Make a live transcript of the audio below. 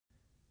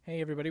Hey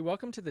everybody,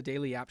 welcome to the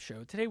Daily App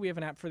Show. Today we have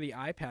an app for the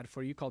iPad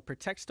for you called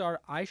ProtectStar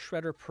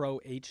iShredder Pro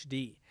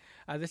HD.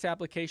 This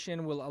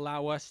application will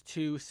allow us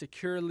to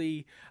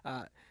securely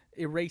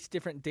erase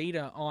different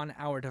data on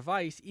our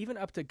device, even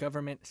up to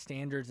government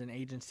standards and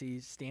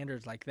agencies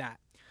standards like that.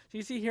 So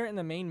you see here in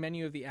the main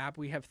menu of the app,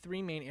 we have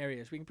three main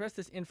areas. We can press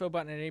this info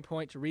button at any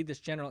point to read this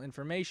general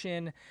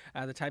information,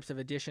 the types of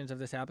additions of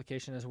this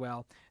application as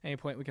well. At any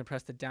point, we can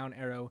press the down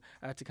arrow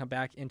to come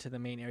back into the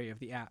main area of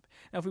the app.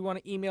 Now, if we want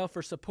to email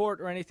for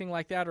support or anything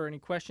like that, or any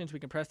questions, we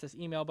can press this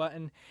email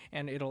button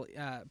and it'll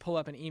pull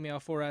up an email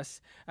for us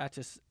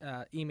to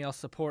email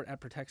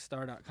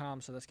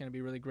support@protectstar.com. So that's going to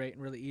be really great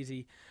and really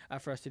easy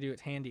for us to do.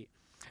 It's handy.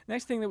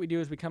 Next thing that we do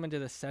is we come into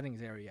the settings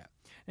area.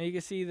 Now you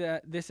can see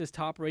that this is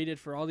top rated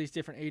for all these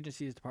different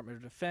agencies: Department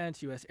of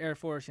Defense, U.S. Air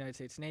Force, United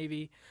States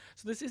Navy.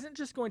 So this isn't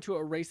just going to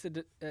erase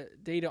the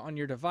data on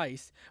your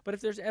device, but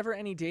if there's ever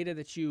any data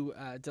that you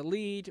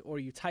delete or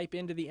you type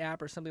into the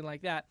app or something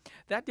like that,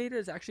 that data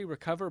is actually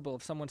recoverable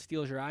if someone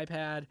steals your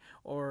iPad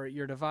or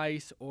your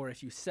device, or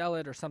if you sell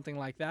it or something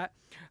like that.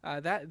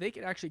 That they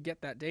could actually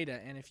get that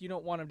data, and if you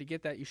don't want them to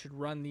get that, you should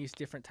run these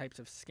different types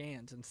of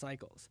scans and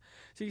cycles.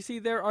 So you see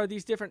there are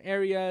these different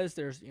areas.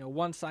 There's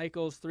 1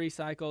 cycles, 3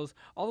 cycles,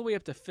 all the way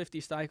up to 50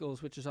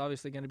 cycles, which is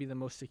obviously going to be the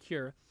most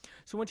secure.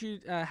 So once you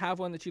have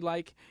one that you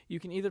like, you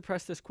can either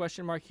press this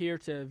question mark here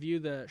to view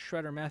the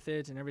shredder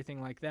methods and everything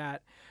like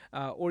that,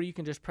 or you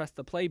can just press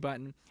the play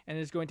button and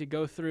it's going to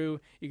go through.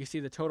 You can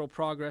see the total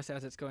progress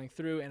as it's going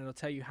through, and it'll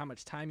tell you how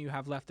much time you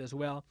have left as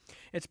well.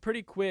 It's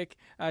pretty quick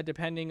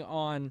depending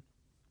on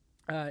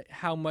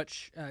how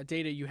much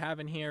data you have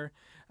in here.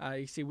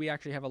 You see we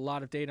actually have a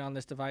lot of data on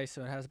this device,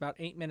 so it has about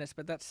 8 minutes,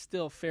 but that's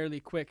still fairly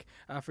quick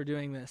for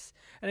doing this.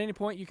 At any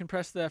point you can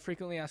press the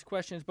frequently asked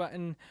questions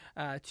button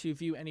to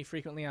view any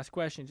frequently asked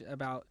questions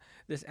about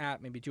this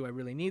app. Maybe, do I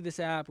really need this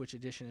app? Which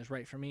edition is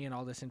right for me? And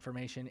all this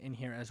information in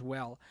here as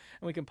well.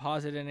 And we can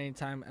pause it at any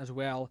time as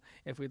well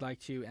if we'd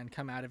like to, and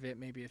come out of it.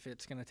 Maybe if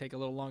it's going to take a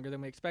little longer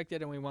than we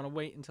expected and we want to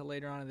wait until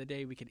later on in the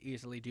day, we could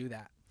easily do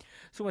that.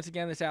 So once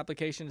again, this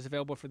application is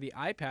available for the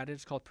iPad.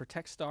 It's called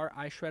ProtectStar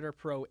iShredder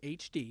Pro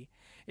HD.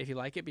 If you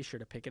like it, be sure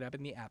to pick it up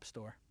in the App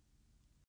Store.